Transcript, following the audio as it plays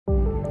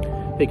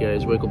Hey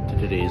guys, welcome to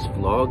today's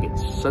vlog.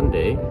 It's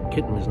Sunday.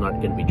 Kitten is not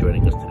going to be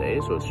joining us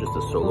today, so it's just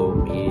a solo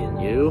me and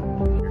you.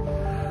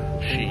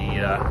 She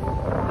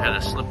had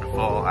a slip and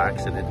fall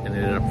accident and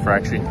ended up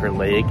fracturing her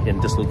leg and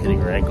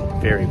dislocating her ankle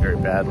very, very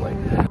badly.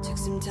 Took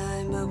some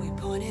time, but we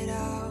pointed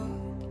out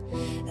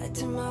that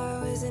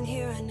tomorrow isn't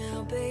here right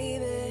now,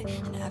 baby.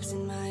 An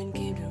absent mind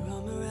came to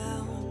roam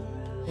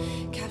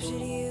around, captured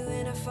you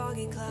in a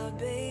foggy cloud,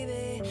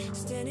 baby.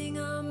 Standing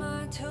on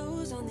my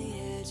toes on the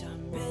edge,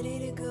 I'm ready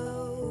to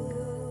go.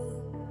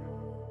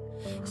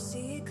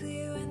 See it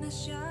clear when the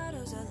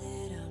shadows are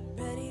lit, I'm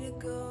ready to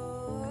go.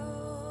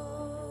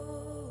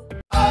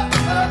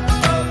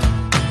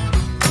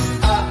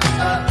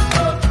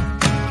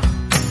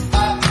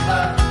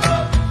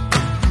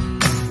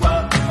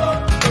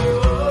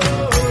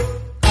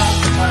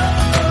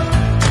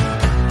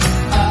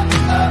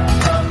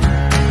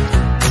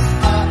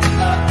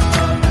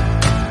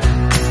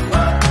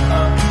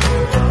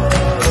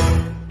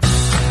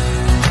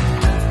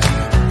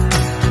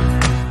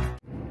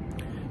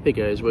 Hey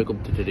guys,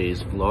 welcome to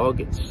today's vlog.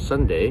 It's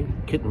Sunday.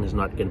 Kitten is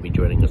not going to be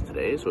joining us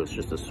today, so it's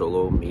just a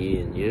solo me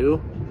and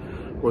you.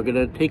 We're going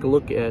to take a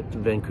look at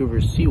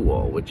Vancouver's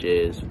seawall, which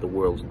is the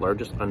world's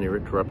largest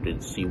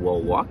uninterrupted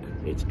seawall walk.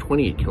 It's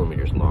 28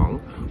 kilometers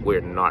long.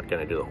 We're not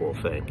going to do the whole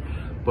thing,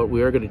 but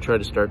we are going to try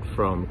to start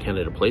from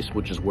Canada Place,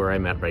 which is where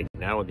I'm at right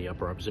now on the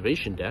upper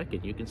observation deck,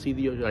 and you can see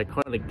the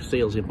iconic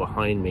sails in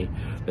behind me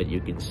that you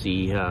can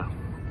see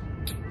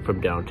from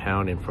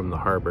downtown and from the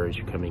harbor as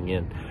you're coming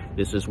in.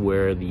 This is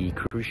where the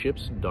cruise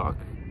ships dock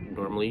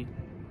normally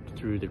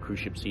through the cruise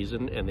ship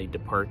season, and they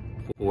depart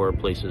for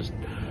places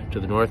to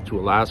the north, to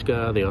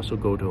Alaska. They also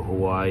go to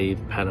Hawaii,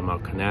 the Panama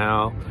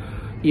Canal,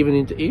 even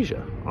into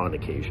Asia on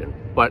occasion.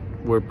 But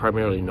we're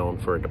primarily known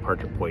for a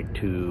departure point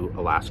to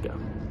Alaska.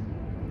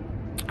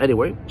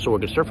 Anyway, so we're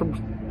gonna start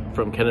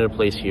from Canada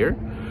Place here,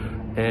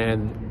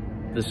 and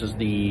this is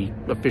the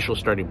official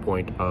starting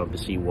point of the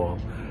seawall.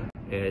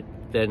 It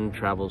then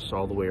travels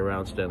all the way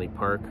around Stanley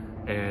Park,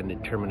 and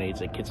it terminates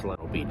at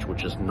Kiten Beach,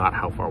 which is not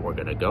how far we're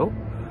gonna go,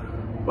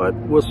 but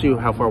we'll see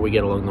how far we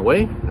get along the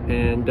way,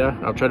 and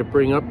I'll try to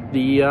bring up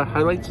the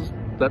highlights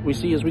that we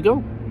see as we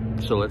go.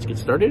 So let's get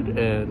started,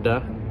 and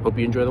hope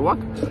you enjoy the walk.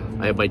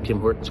 I have my Tim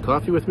Hortons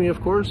coffee with me, of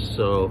course,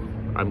 so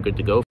I'm good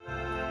to go.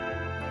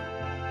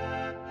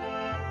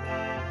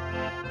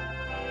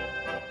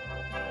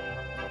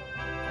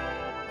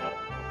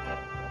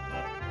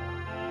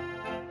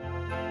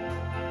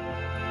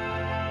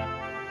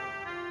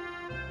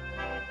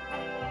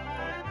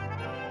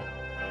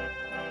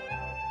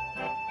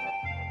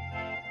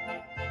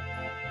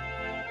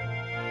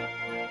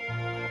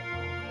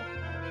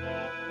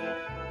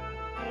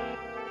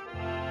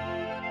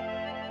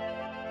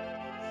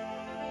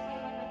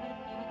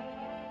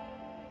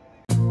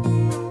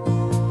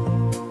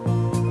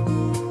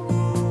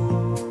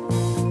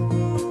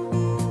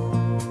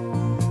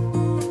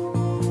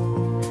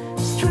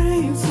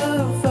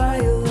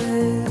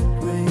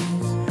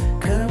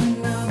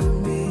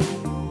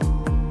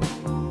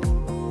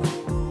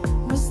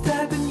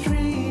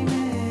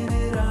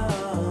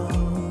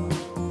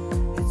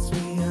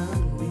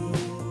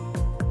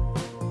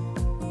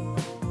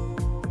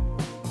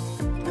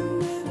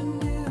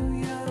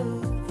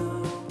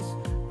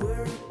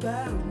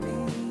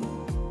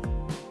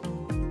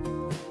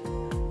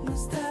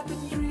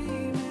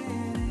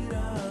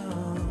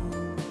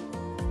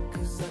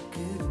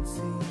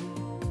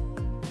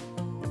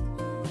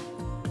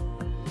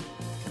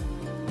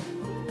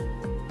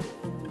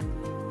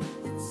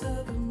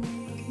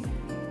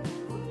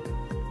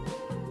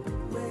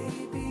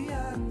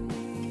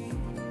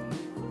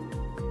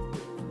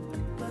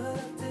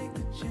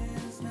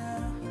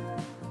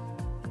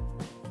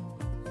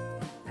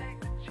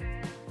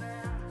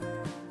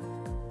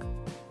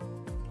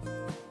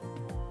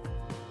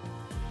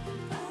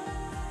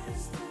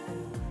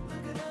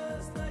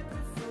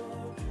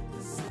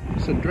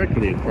 So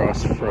directly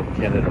across from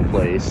Canada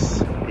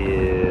Place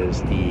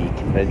is the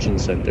Convention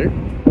Center,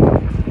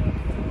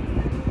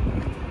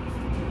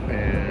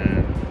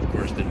 and of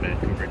course the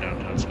Vancouver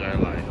downtown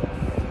skyline.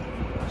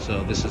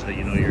 So this is how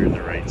you know you're in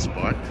the right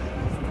spot,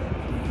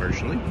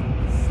 partially.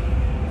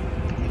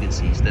 You can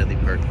see Stanley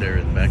Park there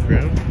in the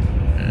background,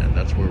 and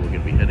that's where we're going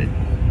to be headed.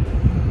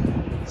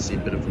 See a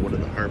bit of one of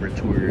the harbor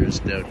tours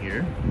down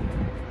here.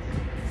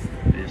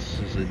 This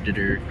is a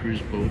dinner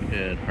cruise boat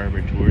and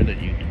harbor tour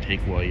that you can take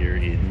while you're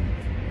in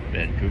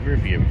Vancouver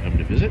if you ever come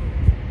to visit.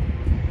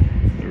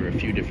 There are a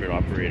few different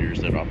operators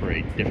that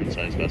operate different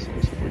size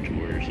vessels for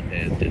tours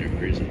and dinner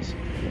cruises,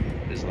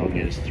 as long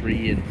as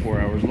 3 and 4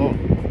 hours long.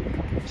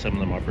 Some of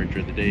them operate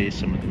during the day,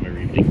 some of them are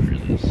evening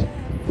cruises.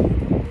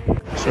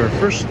 So our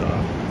first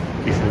stop,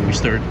 before we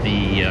start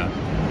the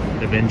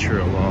adventure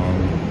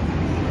along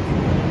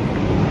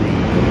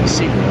the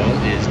seawall,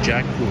 is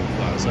Jack Pool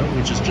Plaza,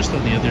 which is just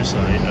on the other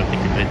side of the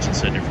Convention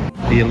Center.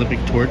 The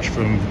Olympic torch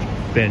from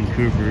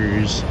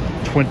Vancouver's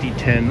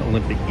 2010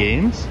 Olympic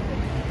Games.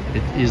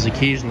 It is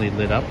occasionally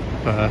lit up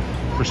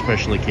for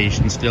special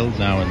occasions still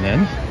now and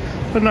then,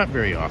 but not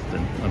very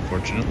often,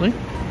 unfortunately.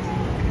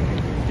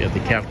 Yeah, the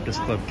Cactus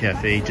Club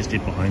Cafe just in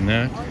behind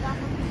that.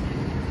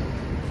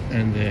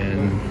 And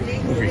then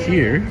over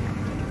here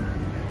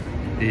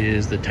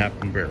is the Tap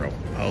and Barrel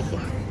pub.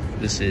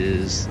 This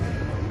is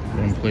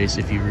one place,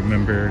 if you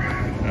remember,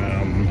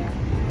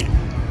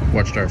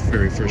 watched our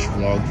very first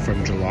vlog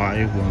from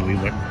July when we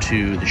went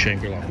to the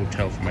Shangri-La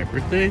Hotel for my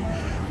birthday.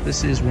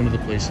 This is one of the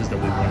places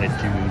that we wanted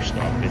to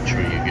stop and show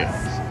you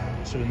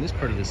guys. So in this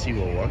part of the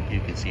Seawall walk, you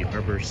can see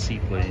Harbour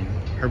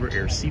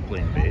Air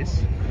Seaplane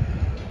Base.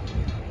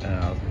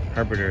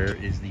 Harbour Air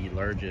is the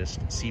largest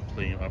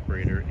seaplane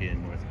operator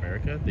in North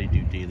America. They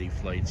do daily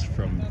flights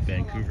from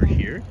Vancouver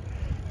here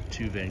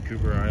to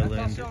Vancouver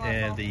Island,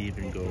 and they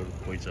even go to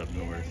points up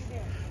north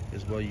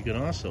as well. You can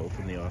also,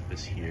 from the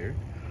office here,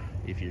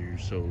 if you're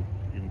so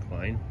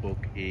inclined,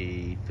 book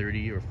a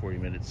 30 or 40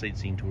 minute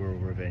sightseeing tour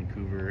over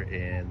Vancouver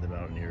and the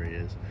mountain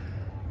areas,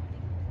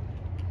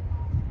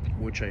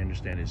 which I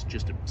understand is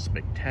just a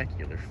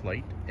spectacular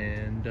flight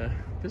and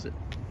visit.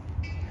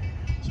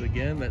 So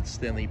again, that's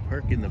Stanley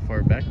Park in the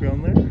far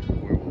background there,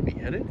 where we'll be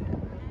headed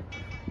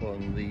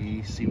along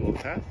the Seawall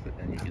path,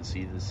 and you can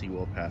see the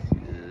Seawall path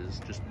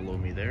is just below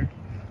me there.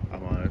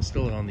 I'm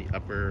still on the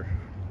upper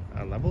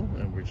level,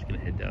 and we're just going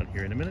to head down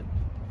here in a minute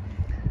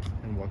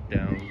and walk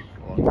down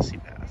along the sea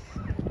path.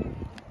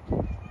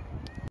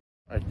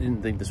 I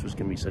didn't think this was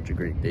going to be such a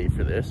great day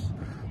for this,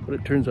 but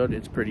it turns out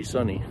it's pretty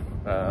sunny,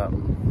 at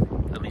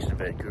least in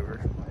Vancouver.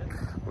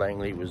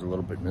 Langley was a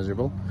little bit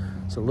miserable.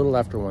 It's a little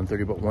after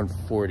 1:30, about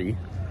 1:40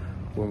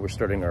 when we're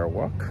starting our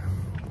walk.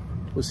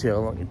 We'll see how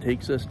long it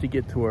takes us to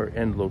get to our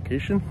end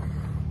location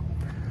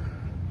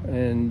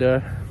and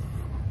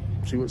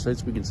see what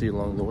sights we can see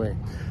along the way.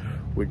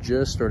 We're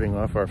just starting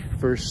off. Our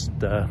first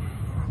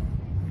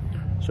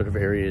sort of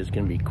area is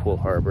going to be Coal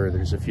Harbour.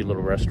 There's a few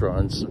little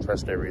restaurants,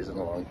 rest areas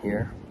along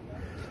here,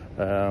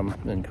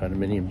 and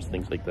condominiums,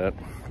 things like that.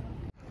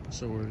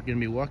 So we're going to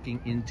be walking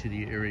into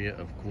the area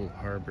of Coal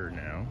Harbour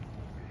now.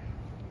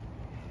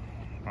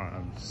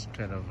 It's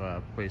kind of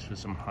a place with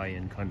some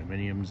high-end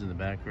condominiums in the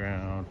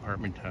background,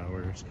 apartment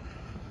towers,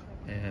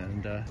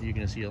 and you're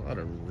going to see a lot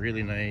of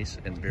really nice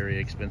and very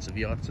expensive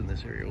yachts in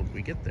this area when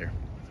we get there.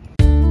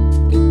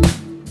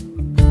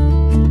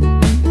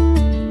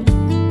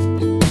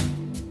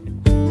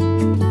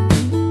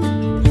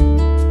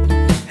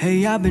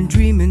 Hey, I've been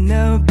dreaming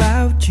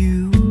about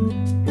you.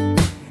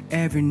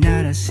 Every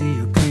night I see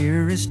you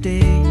clear as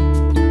day.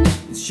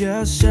 It's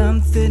just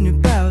something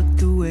about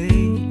the way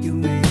you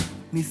make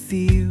me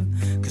feel,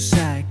 'cause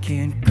I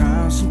can't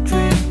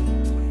concentrate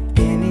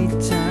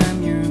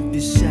anytime you're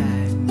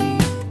beside me.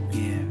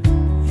 Yeah,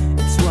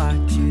 it's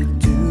what you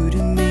do to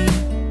me.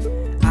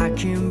 I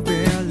can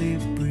barely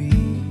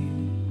breathe.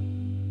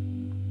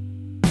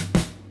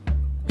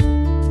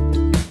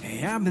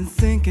 Hey, I've been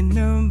thinking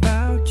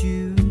about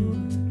you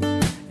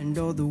and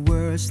all the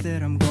words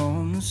that I'm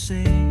gonna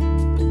say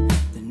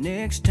the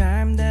next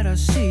time that I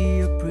see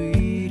your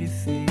pretty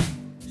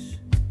face,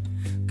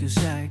 'cause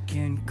I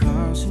can't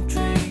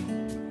concentrate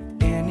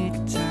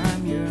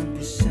anytime you're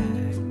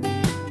beside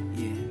me.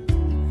 Yeah,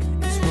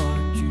 it's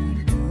what you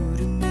do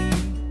to me.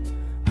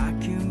 I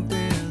can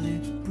barely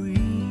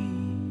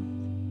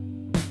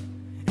breathe.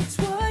 It's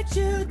what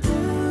you do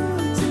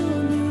to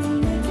me,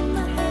 making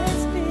my head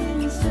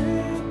spin in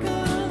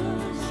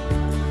circles.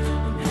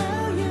 And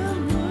how you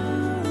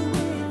move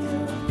with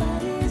your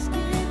body's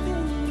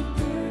giving me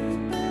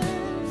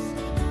purpose.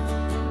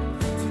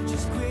 So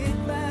just quit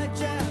my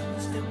job,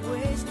 stop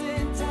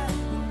wasting time,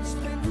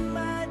 spending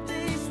my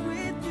days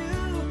with you.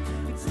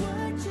 It's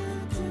what you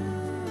do.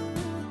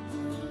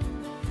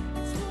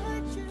 It's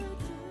what you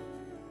do.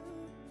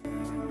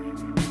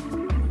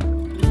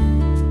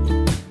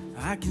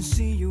 I can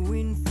see you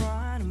in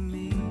front of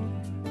me.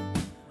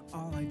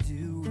 All I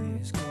do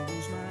is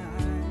close my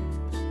eyes,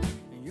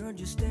 and you're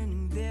just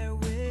standing there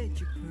with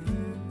your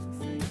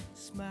perfect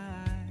smile.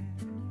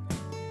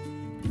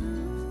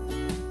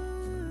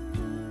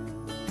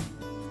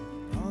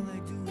 All I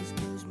do is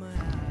close my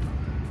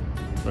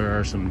eyes. There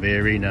are some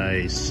very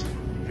nice,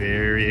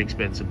 very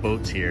expensive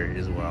boats here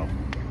as well.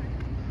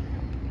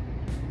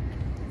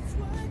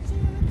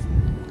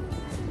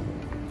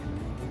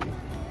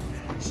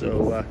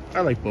 So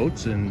I like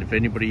boats, and if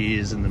anybody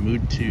is in the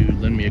mood to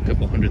lend me a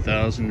couple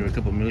 $100,000 to a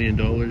couple $1 million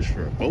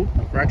for a boat,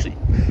 or actually,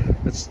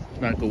 let's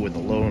not go with a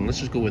loan, let's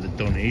just go with a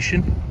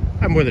donation,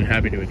 I'm more than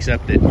happy to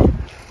accept it.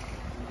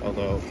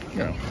 Although, you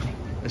know,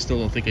 I still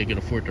don't think I can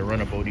afford to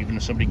run a boat, even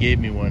if somebody gave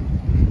me one.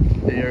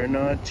 They are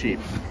not cheap.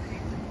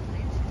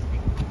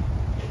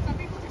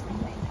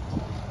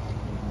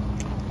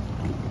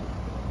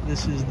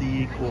 This is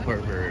the Coal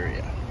Harbour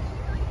area.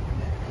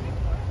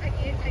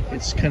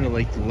 It's kind of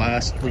like the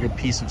last little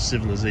piece of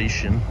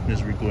civilization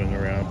as we're going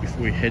around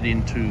before we head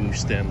into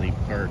Stanley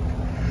Park.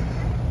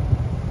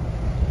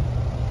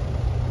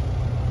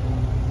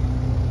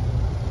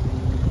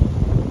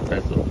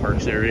 Nice little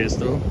parks area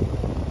still.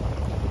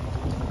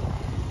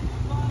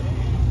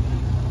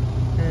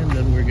 And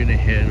then we're gonna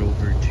head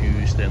over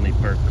to Stanley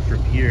Park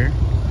from here.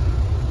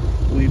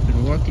 We've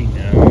been walking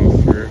now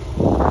for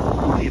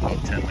only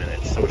about 10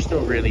 minutes. So we're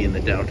still really in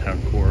the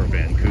downtown core of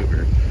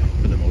Vancouver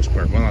for the most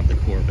part. Well, not the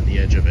core, but the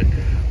edge of it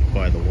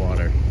by the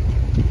water.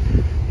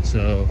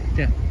 So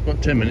yeah,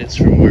 about 10 minutes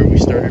from where we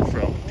started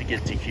from to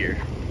get to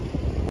here.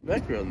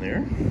 Background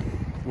there,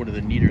 one of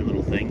the neater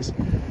little things,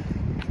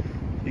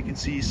 you can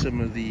see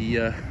some of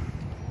the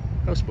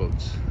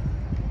houseboats.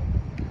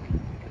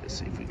 Let's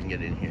see if we can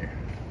get in here.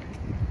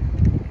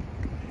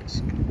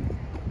 Yes.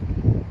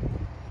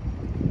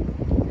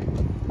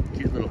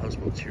 Cute little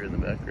houseboats here in the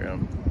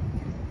background.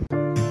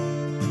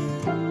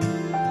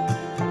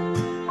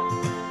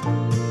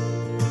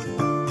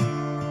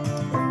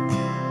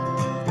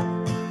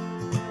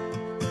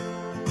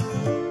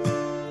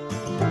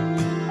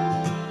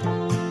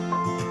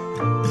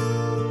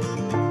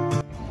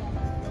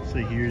 So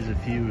here's a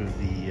few of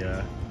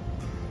the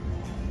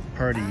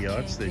party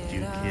yachts that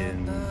you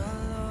can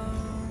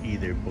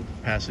either book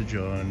passage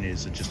on.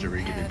 Is it just a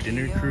regular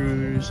dinner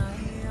cruise,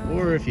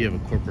 or if you have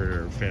a corporate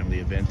or family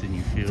event and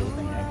you feel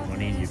that you have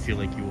money and you feel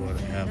like you want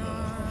to have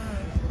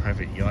a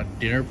private yacht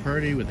dinner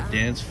party with a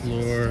dance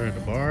floor and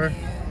a bar,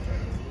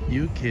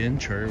 you can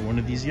charter one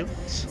of these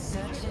yachts.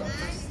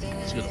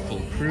 It's got a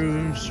full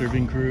crew,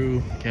 serving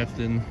crew,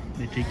 captain.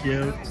 They take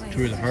you out,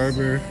 tour the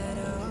harbor,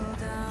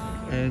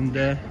 and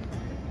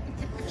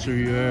serve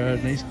you a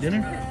nice dinner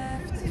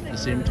at the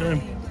same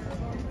time.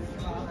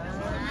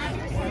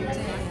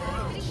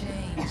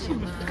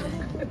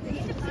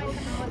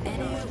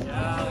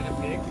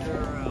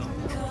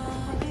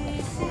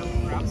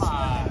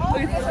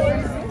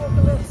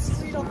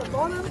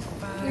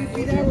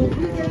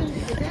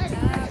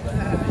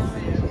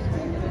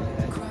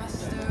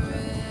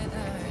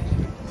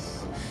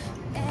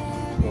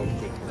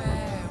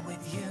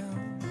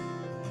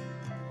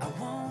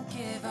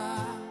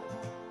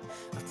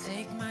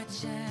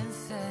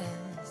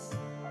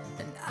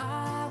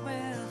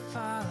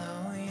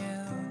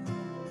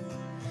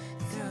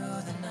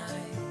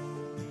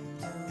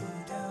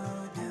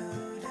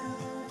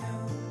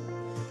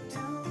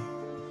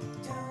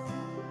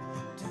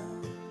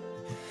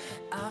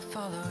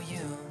 Follow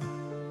you.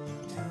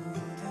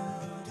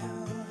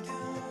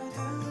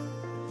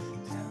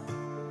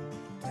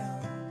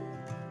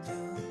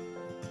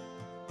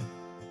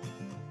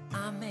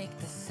 I make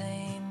the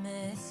same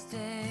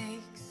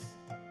mistakes,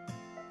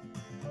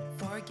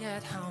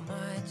 forget how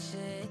much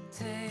it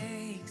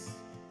takes,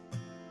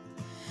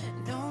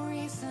 no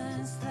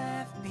reasons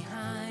left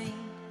behind.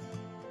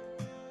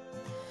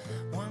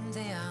 One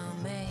day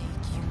I'll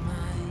make you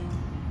mine,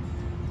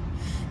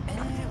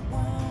 and it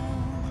won't.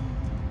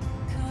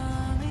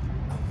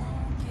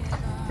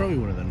 Probably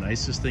one of the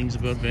nicest things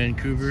about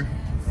Vancouver,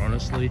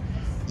 honestly,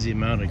 is the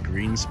amount of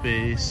green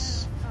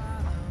space,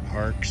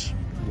 parks,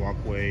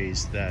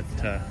 walkways that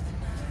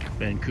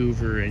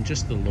Vancouver and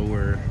just the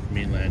lower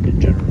mainland in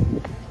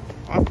general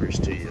offers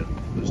to you.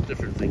 There's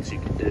different things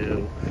you can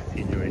do,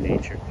 enjoy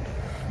nature.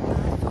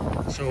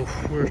 So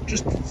we're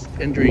just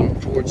entering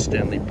towards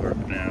Stanley Park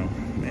now,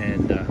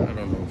 and I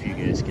don't know if you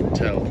guys can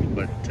tell,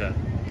 but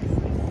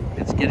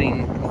it's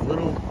getting a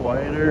little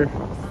quieter,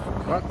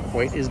 not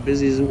quite as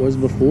busy as it was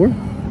before.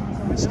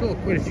 There's still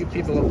quite a few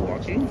people out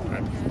walking. You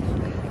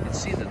can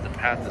see that the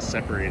path is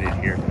separated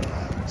here.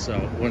 So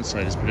one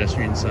side is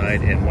pedestrian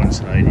side and one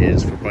side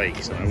is for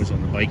bikes. And I was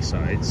on the bike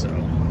side, so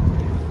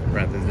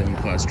rather than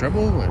cause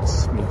trouble,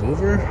 let's move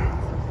over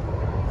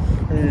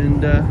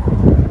and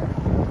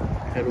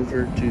head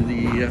over to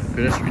the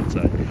pedestrian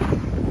side.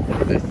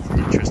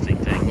 The interesting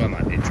thing, well,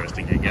 not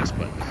interesting I guess,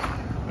 but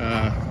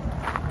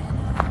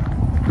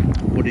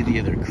one of the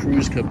other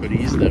cruise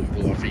companies that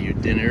will offer you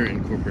dinner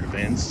and corporate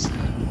events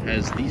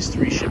has these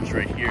three ships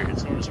right here.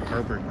 It's known as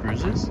Harbor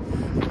Cruises,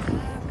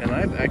 and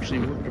I've actually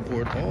worked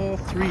aboard all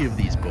three of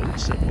these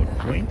boats at one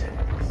point.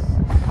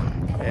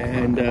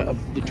 And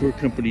of the tour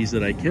companies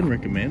that I can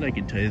recommend, I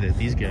can tell you that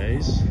these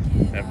guys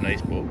have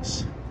nice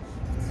boats,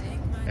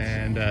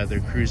 and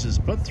their cruise is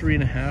about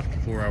 3.5 to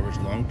 4 hours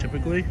long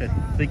typically. I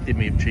think they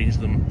may have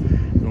changed them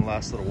in the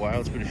last little while.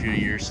 It's been a few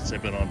years since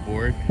I've been on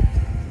board.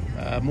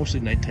 Mostly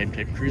nighttime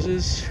type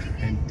cruises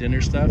and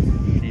dinner stuff.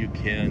 You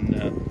can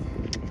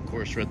of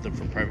course rent them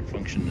for private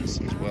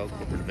functions as well,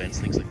 corporate events,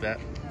 things like that.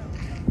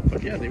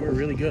 But yeah, they were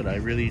really good. I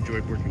really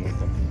enjoyed working with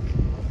them.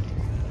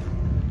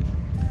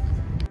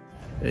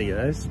 Hey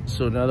guys,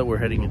 so now that we're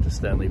heading into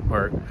Stanley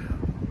Park,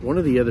 one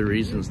of the other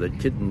reasons that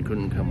Kitten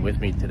couldn't come with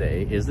me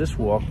today is this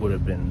walk would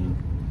have been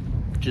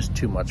just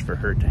too much for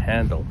her to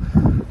handle.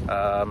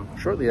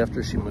 Shortly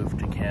after she moved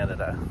to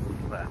Canada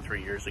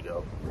 3 years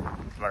ago,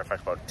 as a matter of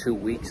fact about 2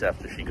 weeks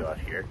after she got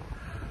here,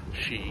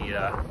 she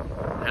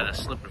had a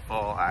slip and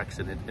fall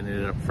accident and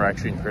ended up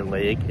fracturing her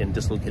leg and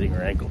dislocating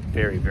her ankle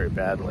very, very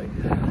badly.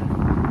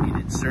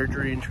 Needed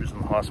surgery, and she was in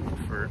the hospital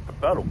for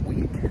about a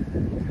week,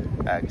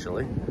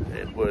 actually.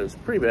 It was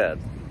pretty bad.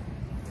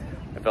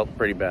 I felt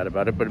pretty bad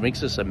about it, but it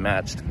makes us a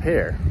matched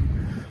pair,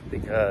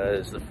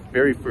 because the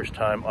very first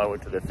time I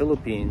went to the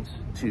Philippines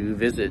to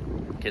visit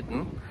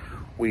Kitten,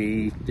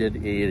 we did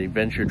an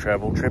adventure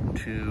travel trip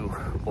to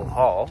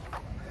Bohol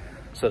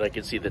so that I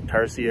could see the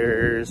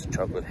tarsiers,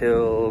 Chocolate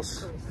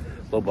Hills,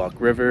 Lobach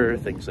River,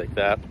 things like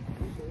that.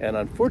 And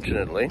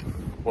unfortunately,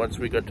 once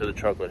we got to the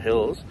Chocolate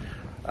Hills,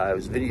 I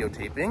was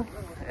videotaping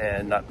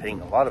and not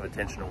paying a lot of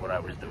attention to what I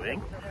was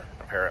doing,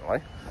 apparently,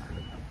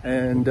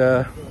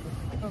 and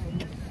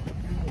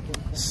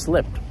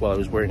slipped while I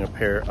was wearing a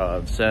pair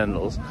of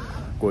sandals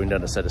going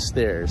down a set of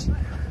stairs.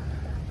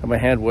 And my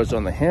hand was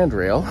on the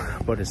handrail,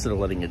 but instead of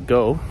letting it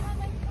go,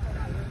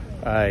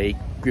 I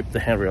gripped the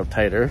handrail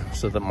tighter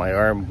so that my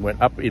arm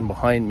went up in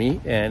behind me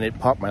and it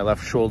popped my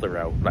left shoulder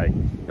out, like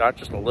not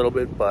just a little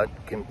bit, but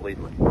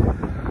completely.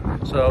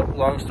 So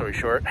long story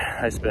short,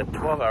 I spent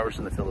 12 hours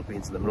in the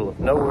Philippines in the middle of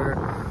nowhere,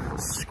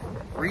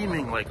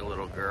 screaming like a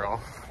little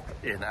girl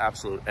in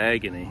absolute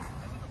agony.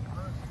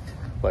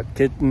 But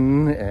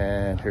Kitten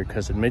and her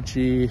cousin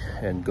Mitchie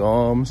and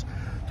Gomes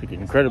took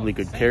incredibly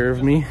good care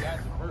of me,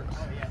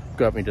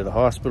 got me to the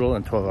hospital,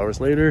 and 12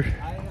 hours later,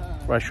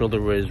 my shoulder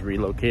was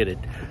relocated.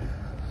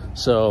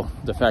 So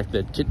the fact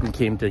that Kitten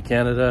came to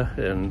Canada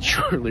and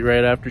shortly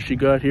right after she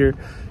got here,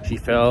 she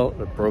fell,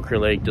 broke her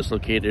leg,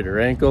 dislocated her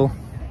ankle.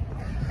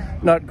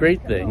 Not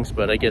great things,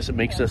 but I guess it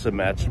makes us a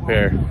matched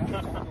pair.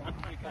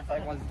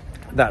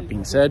 That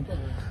being said,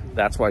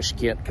 that's why she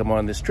can't come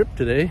on this trip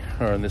today,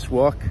 or on this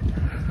walk.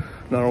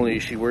 Not only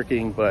is she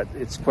working, but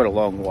it's quite a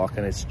long walk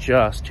and it's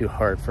just too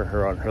hard for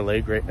her on her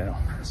leg right now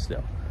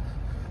still.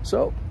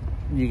 So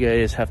you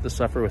guys have to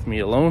suffer with me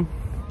alone.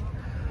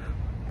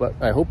 But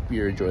I hope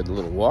you enjoyed the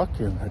little walk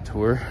and the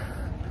tour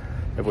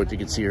of what you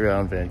can see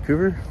around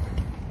Vancouver.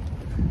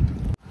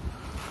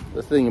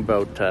 The thing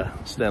about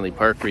Stanley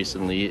Park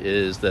recently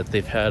is that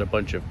they've had a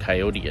bunch of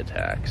coyote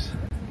attacks.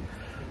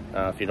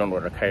 If you don't know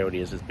what a coyote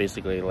is, it's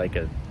basically like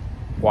a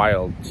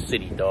wild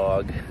city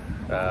dog,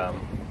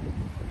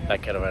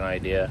 that kind of an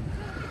idea.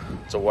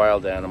 It's a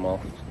wild animal.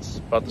 It's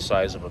about the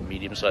size of a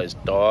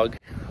medium-sized dog.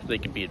 They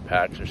can be in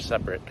packs or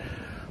separate,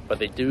 but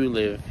they do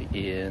live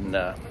in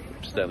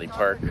Stanley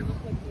Park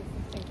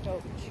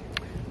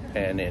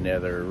and in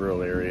other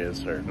rural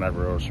areas, or not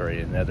rural, sorry,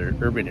 in other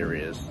urban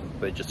areas.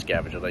 They just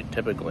scavenge it like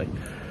typically.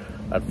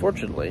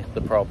 Unfortunately,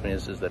 the problem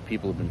is that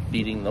people have been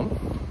feeding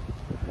them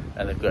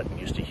and they've gotten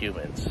used to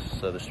humans.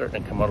 So they're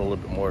starting to come out a little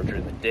bit more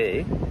during the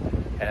day,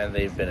 and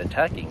they've been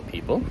attacking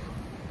people.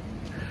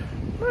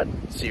 Not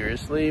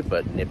seriously,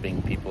 but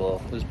nipping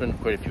people. There's been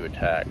quite a few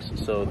attacks.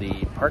 So the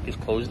park is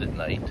closed at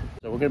night.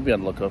 So we're going to be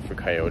on the lookout for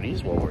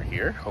coyotes while we're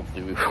here.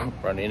 Hopefully we won't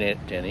run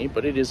into any,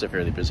 but it is a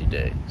fairly busy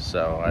day,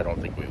 so I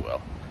don't think we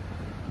will.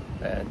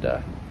 And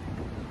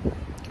we'll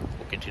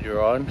continue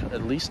on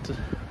at least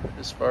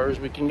as far as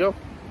we can go.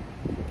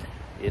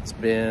 It's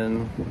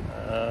been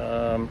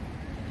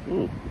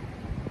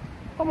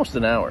almost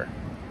an hour,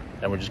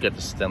 and we just got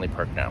to Stanley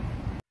Park now.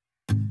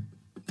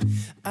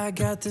 I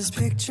got this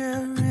picture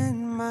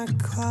in my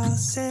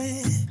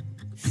closet.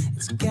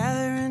 It's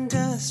gathering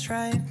dust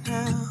right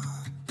now,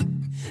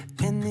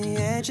 and the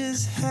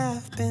edges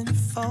have been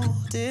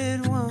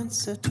folded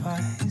once or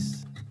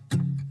twice.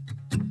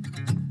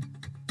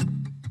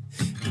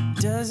 It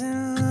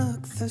doesn't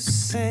look the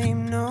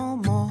same no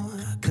more,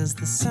 'cause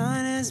the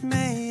sun has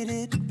made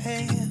it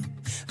pale.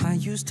 I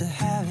used to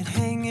have it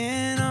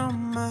hanging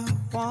on my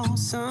wall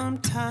some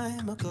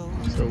time ago.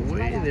 So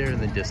way there in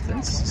the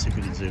distance, so if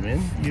we can zoom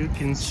in, you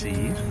can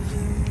see,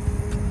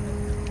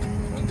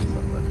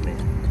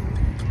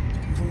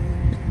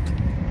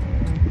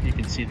 you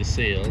can see the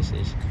sails,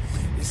 those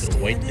little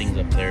white things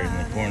up there in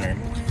the corner.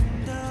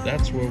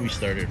 That's where we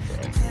started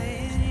from,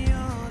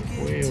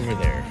 way over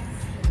there.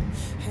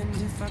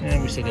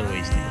 And we still got a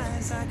ways to go.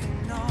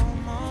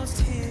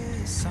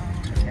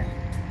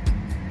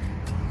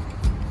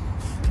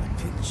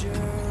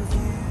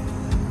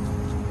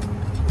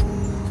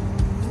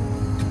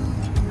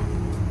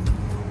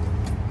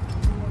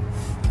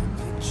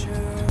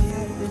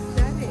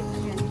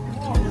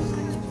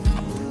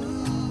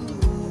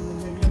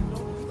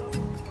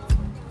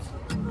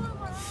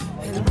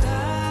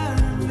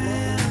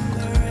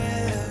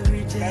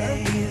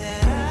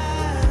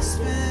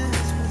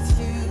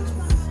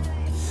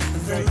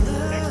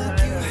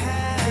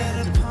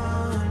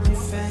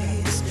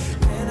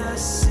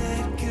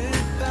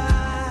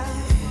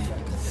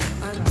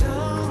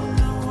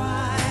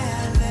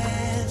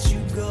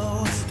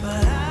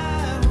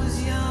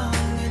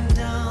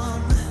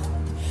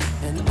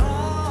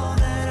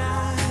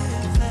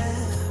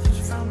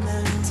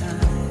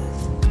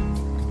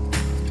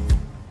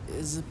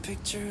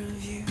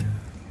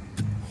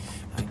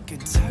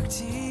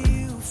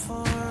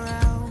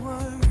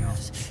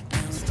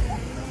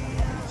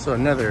 So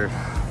another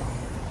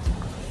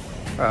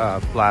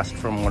blast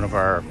from one of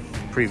our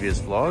previous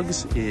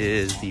vlogs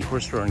is the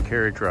horse-drawn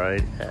carriage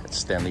ride at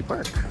Stanley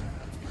Park.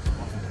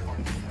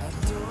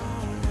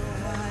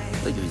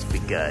 Look at these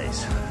big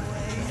guys.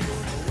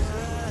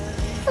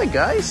 Hi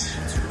guys.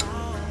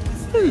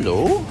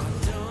 Hello.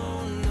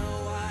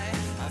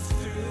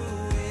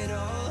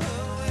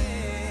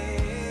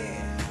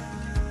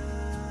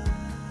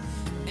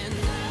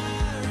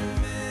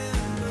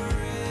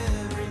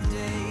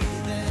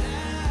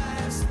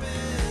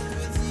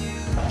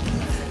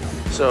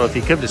 So if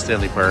you come to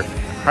Stanley Park,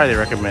 highly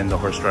recommend the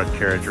horse-drawn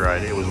carriage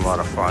ride. It was a lot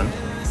of fun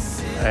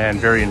and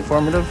very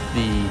informative.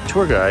 The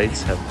tour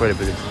guides have quite a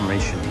bit of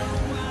information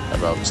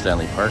about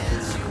Stanley Park,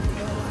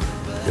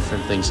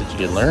 different things that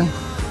you can learn,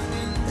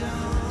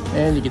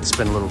 and you get to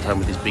spend a little time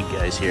with these big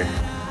guys here.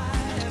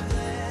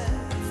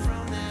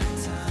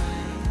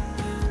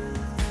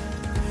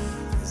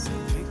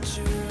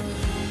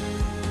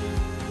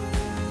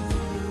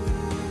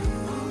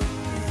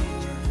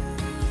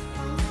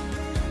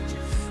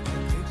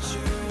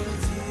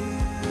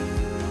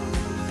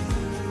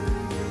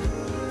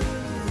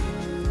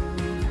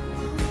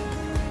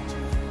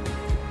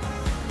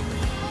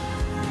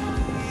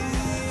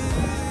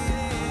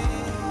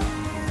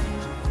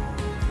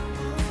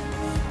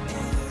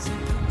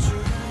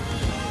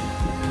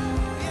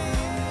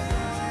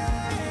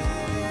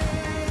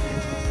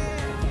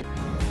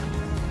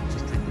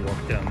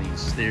 Down these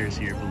stairs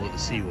here below the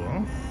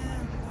seawall.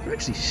 They're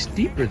actually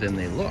steeper than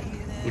they look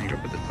when you're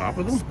up at the top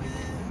of them.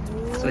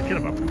 It's like kind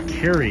of a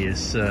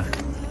precarious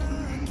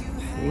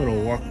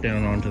little walk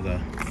down onto the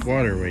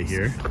waterway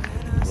here,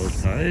 low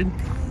tide.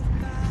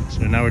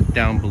 So now we're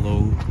down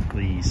below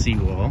the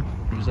seawall.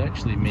 It was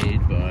actually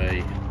made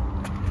by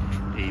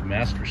a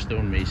master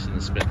stonemason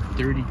that spent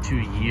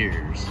 32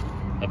 years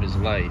of his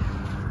life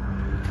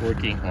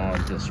working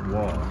on this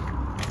wall,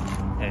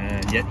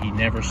 and yet he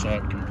never saw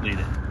it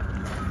completed.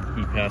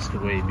 He passed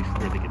away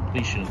before the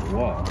completion of the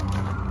wall.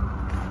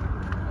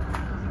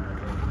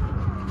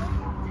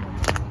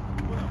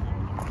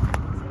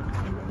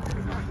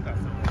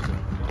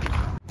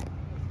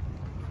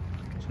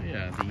 So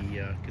yeah,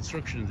 the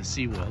construction of the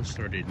seawall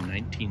started in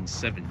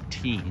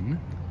 1917,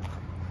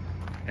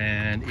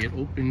 and it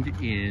opened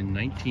in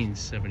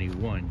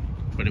 1971,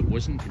 but it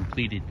wasn't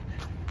completed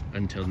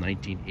until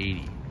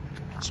 1980.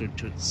 So it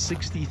took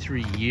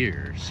 63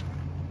 years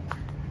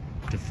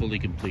to fully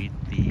complete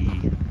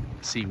the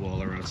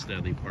seawall around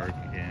Stanley Park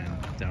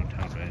and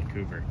downtown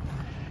Vancouver.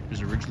 It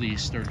was originally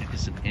started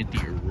as an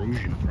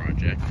anti-erosion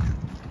project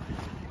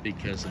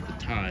because of the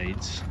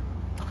tides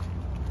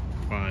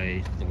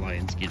by the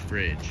Lions Gate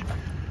Bridge.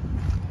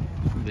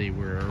 They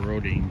were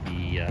eroding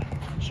the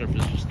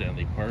surface of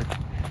Stanley Park,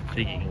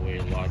 taking away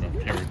a lot of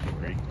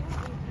territory.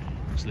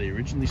 So they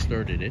originally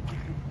started it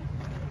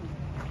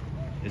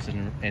as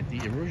an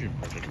anti-erosion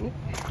project. Oh,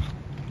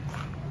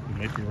 we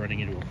might be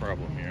running into a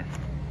problem here.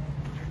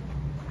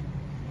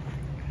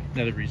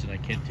 Another reason I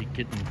can't take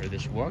Kitten for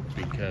this walk,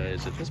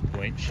 because at this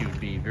point she would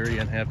be very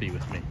unhappy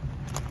with me.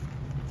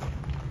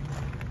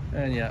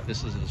 And yeah,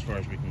 this is as far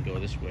as we can go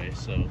this way,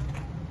 so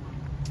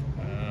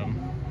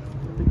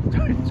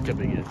it's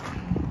coming in.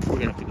 We're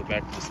gonna have to go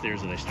back to the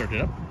stairs that I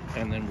started up,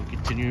 and then we'll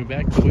continue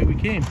back the way we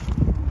came.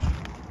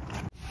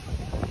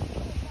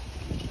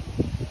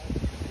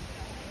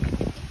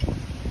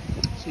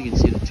 So you can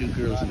see the two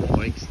girls on the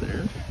bikes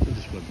there that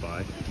just went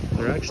by.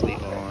 They're actually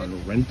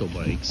on rental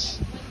bikes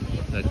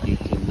that you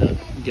can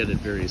get at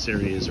various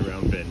areas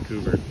around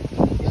Vancouver.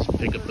 Just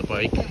pick up the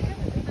bike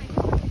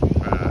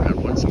at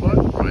one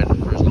spot, ride it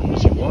for as long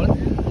as you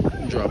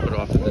want, drop it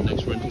off at the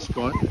next rental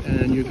spot,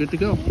 and you're good to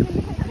go.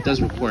 It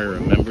does require a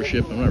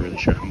membership. I'm not really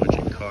sure how much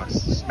it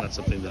costs. It's not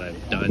something that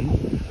I've done,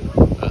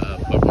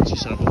 but once you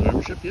sign up with a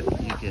membership, yeah,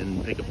 you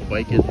can pick up a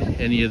bike at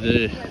any of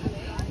the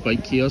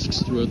bike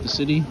kiosks throughout the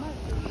city,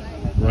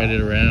 ride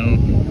it around,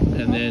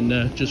 and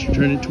then just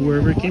return it to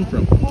wherever it came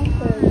from.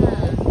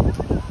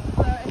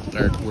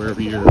 Or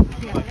wherever your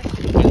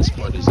pin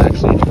spot is.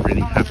 Actually, you don't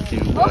really have to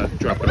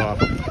drop it off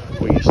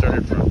where you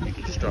started from. You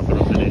can just drop it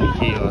off at any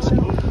kiosk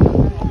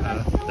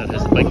that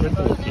has a bike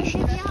rental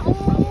location.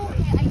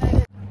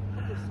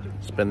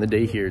 Spend the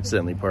day here at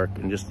Stanley Park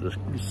and just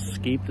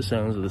escape the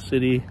sounds of the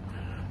city,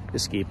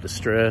 escape the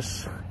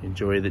stress,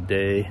 enjoy the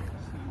day.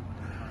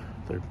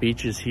 There are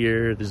beaches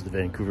here. This is the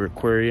Vancouver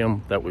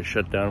Aquarium that was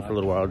shut down for a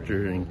little while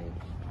due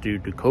to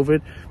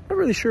COVID. Not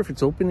really sure if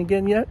it's open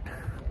again yet.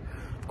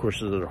 Of course,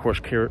 there's a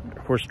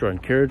horse-drawn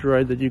carriage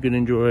ride that you can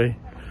enjoy.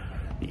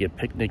 You get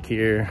picnic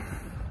here.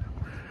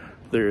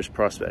 There's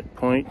Prospect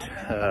Point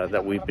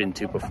that we've been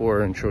to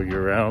before and show you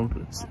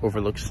around. It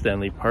overlooks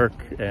Stanley Park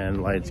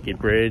and Lions Gate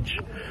Bridge.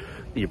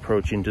 The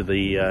approach into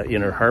the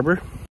inner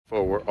harbor.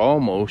 Well, we're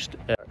almost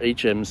at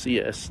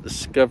HMCS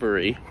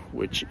Discovery,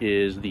 which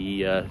is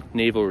the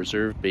Naval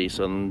Reserve base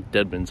on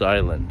Deadman's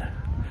Island.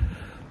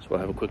 So we'll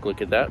have a quick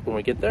look at that when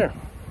we get there.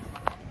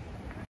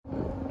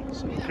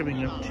 So we're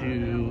coming up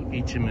to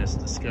HMS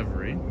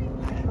Discovery.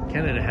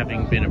 Canada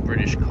having been a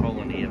British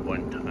colony at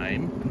one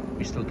time,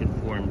 we still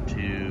conform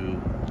to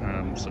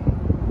some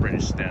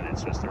British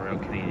standards. So it's the Royal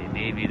Canadian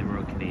Navy, the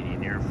Royal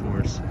Canadian Air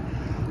Force,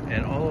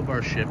 and all of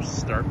our ships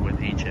start with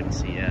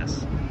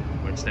HMCS,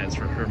 which stands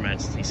for Her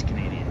Majesty's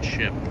Canadian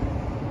Ship.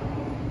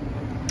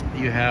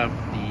 You have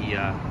the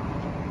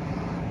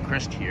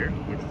crest here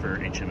for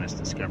HMS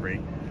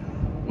Discovery,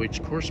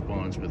 which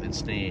corresponds with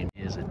its name,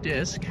 is a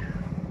disc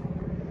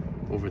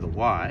over the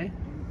Y.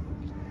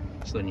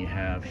 So then you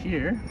have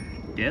here,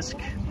 disc,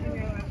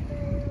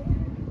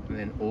 and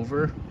then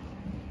over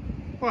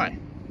Y.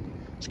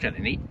 It's kind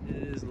of neat. It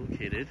is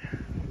located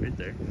right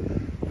there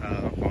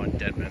on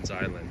Deadman's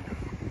Island.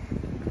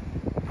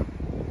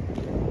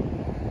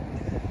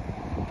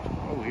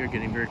 we are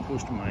getting very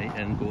close to my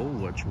end goal,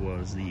 which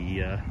was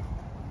the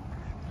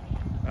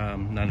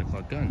 9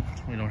 o'clock gun.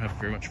 We don't have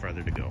very much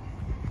farther to go.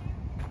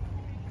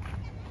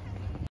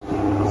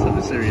 So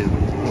this area of the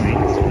point,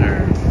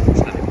 or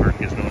Stanley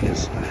Park, is known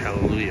as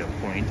Hallelujah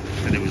Point,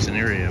 and it was an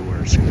area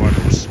where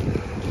squatters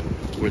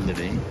were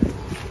living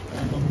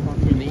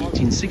in the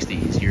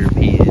 1860s.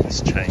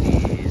 Europeans,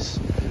 Chinese,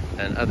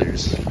 and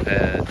others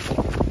had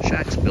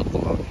shacks built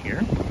along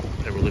here.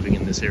 They were living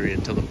in this area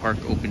until the park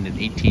opened in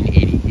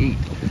 1888,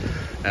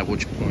 at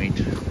which point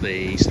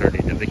they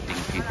started evicting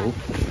people.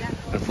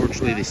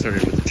 Unfortunately, they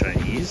started with the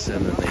Chinese,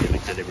 and then they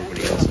evicted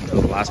everybody else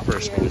until the last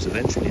person was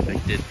eventually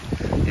evicted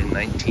in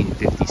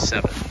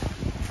 1957.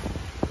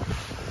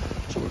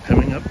 So we're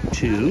coming up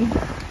to,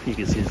 you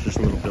can see there's just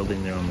a little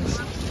building there on this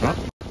top,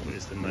 which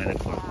is the 9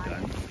 o'clock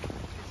gun,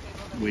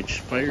 which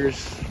fires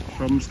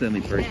from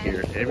Stanley Park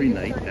here every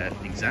night at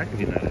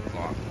exactly 9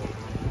 o'clock.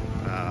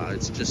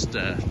 It's just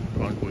an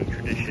ongoing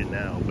tradition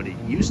now, but it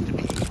used to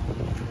be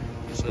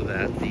so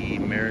that the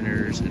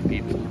mariners and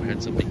people who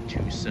had something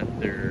to set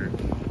their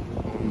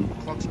own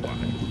clocks by.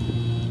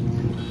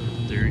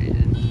 There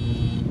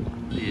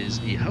is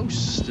a house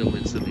still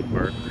in Stanley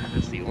Park.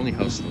 It's the only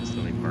house still in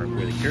Stanley Park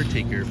where the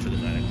caretaker for the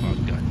 9 o'clock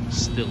gun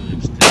still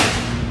lives today.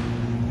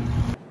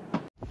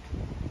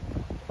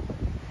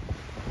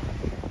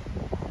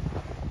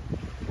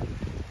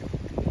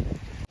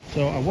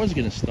 So I was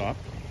going to stop,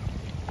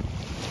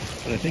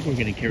 but I think we're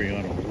going to carry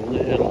on a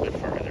little bit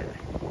farther.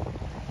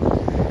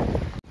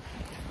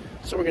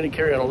 So we're going to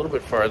carry on a little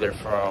bit farther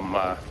from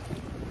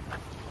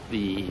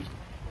the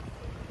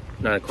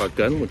 9 o'clock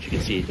gun, which you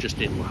can see just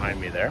in behind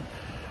me there.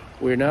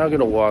 We're now going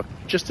to walk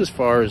just as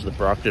far as the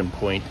Brockton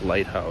Point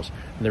Lighthouse.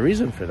 And the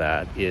reason for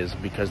that is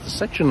because the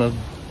section of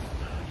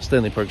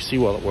Stanley Park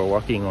Seawall that we're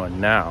walking on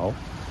now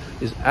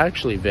is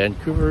actually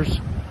Vancouver's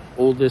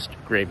oldest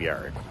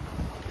graveyard.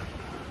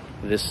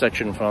 This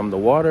section from the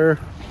water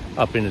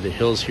up into the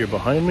hills here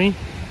behind me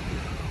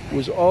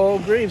was all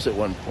graves at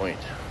one point.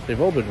 They've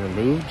all been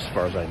removed as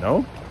far as I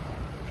know.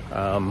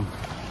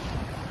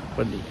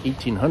 But in the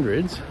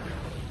 1800s,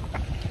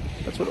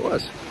 that's what it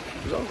was.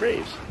 It was all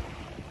graves.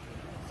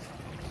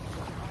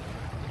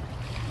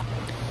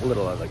 A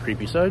little on the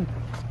creepy side.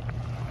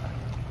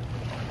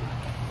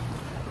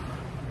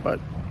 But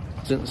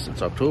since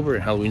it's October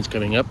and Halloween's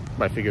coming up,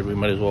 I figured we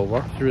might as well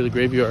walk through the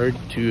graveyard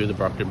to the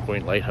Brockton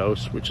Point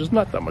Lighthouse, which is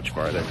not that much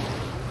farther.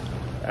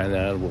 And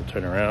then we'll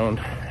turn around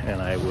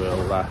and I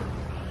will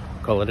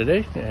call it a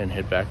day and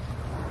head back.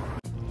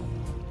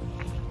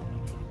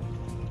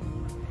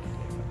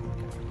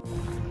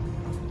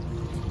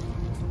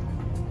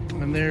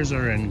 And there's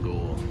our end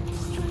goal,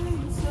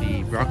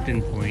 the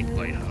Brockton Point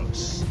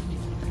Lighthouse.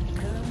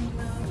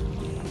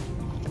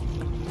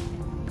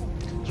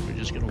 So we're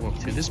just going to walk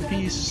through this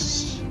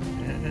piece,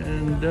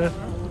 and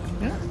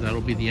yeah,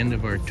 that'll be the end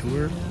of our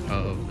tour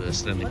of the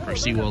Stanley Park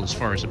Seawall as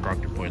far as the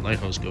Brockton Point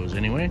Lighthouse goes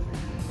anyway.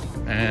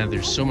 And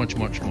there's so much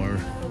more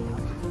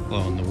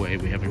along the way.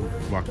 We haven't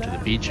walked to the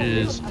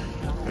beaches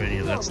or any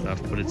of that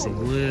stuff, but it's a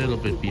little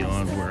bit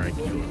beyond where I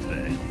can go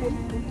today.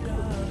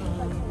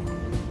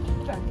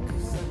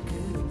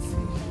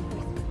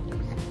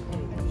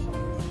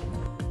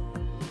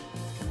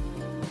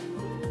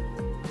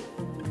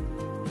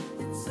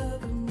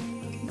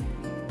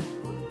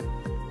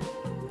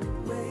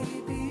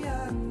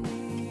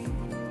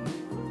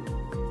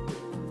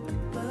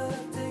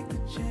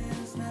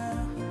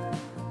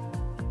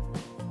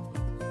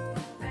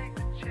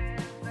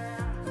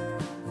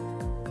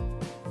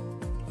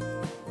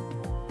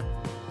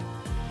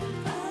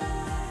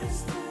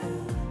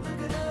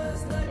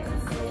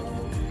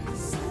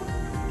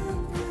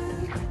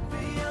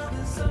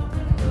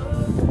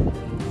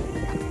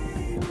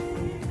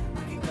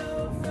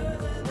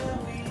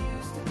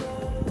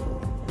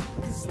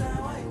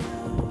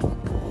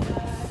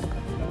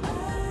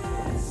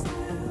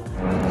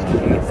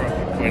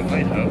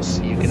 Lighthouse,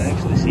 you can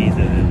actually see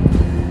the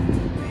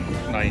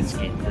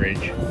Lionsgate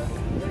Bridge,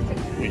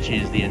 which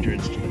is the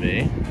entrance to the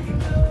bay.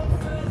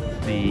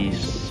 The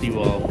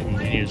seawall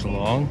continues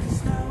along,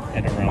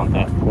 and around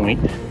that point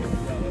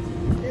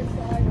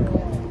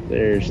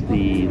there's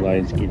the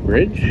Lionsgate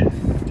Bridge.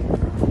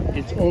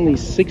 It's only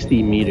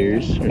 60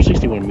 meters or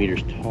 61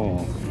 meters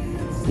tall,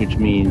 which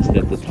means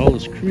that the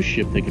tallest cruise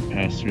ship that could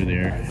pass through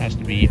there has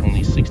to be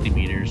only 60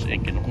 meters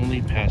and can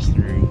only pass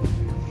through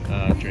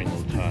during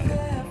low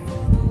tide.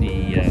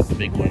 The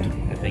big one,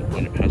 I think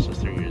when it passes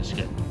through, is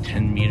got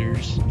 10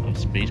 meters of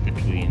space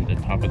between the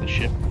top of the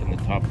ship and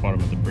the top bottom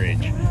of the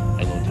bridge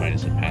at low tide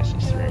as it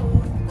passes through.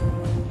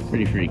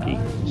 Pretty freaky.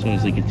 So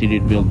as they continue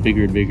to build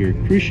bigger and bigger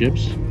cruise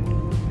ships,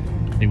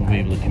 they will be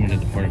able to come into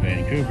the port of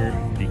Vancouver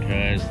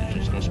because there's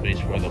just no space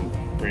for them.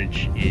 The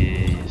bridge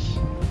is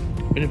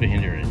a bit of a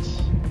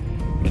hindrance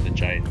for the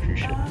giant cruise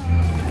ship.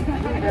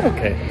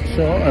 Okay,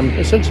 so I'm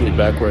essentially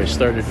back where I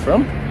started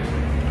from.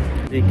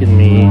 Taking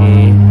me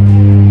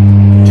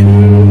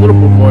a little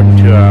bit more than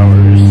 2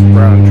 hours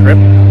round trip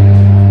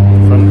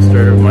from the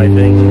start of my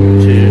thing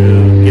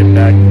to get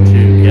back to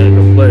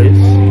Canada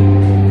Place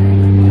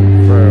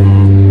from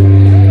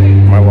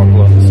my walk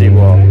along the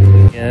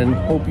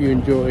hope you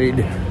enjoyed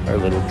our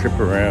little trip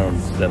around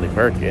Stanley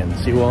Park and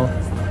Seawall.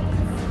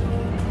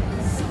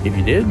 If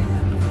you did,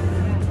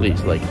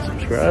 please like and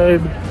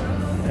subscribe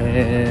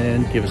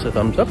and give us a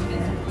thumbs up.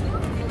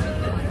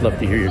 Love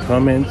to hear your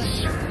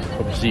comments.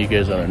 Hope to see you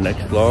guys on our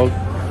next vlog.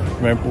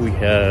 Remember, we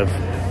have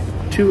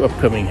 2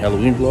 upcoming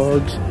Halloween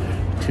vlogs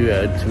to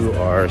add to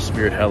our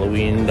Spirit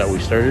Halloween that we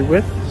started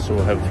with. So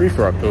we'll have 3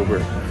 for October,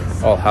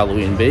 all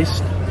Halloween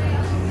based.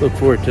 Look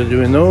forward to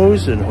doing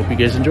those and hope you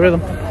guys enjoy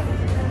them.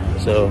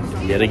 So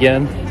yet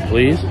again,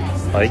 please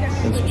like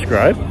and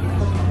subscribe.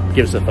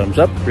 Give us a thumbs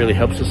up, really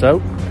helps us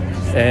out.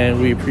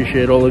 And we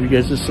appreciate all of you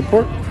guys'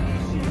 support.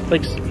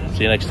 Thanks.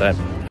 See you next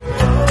time.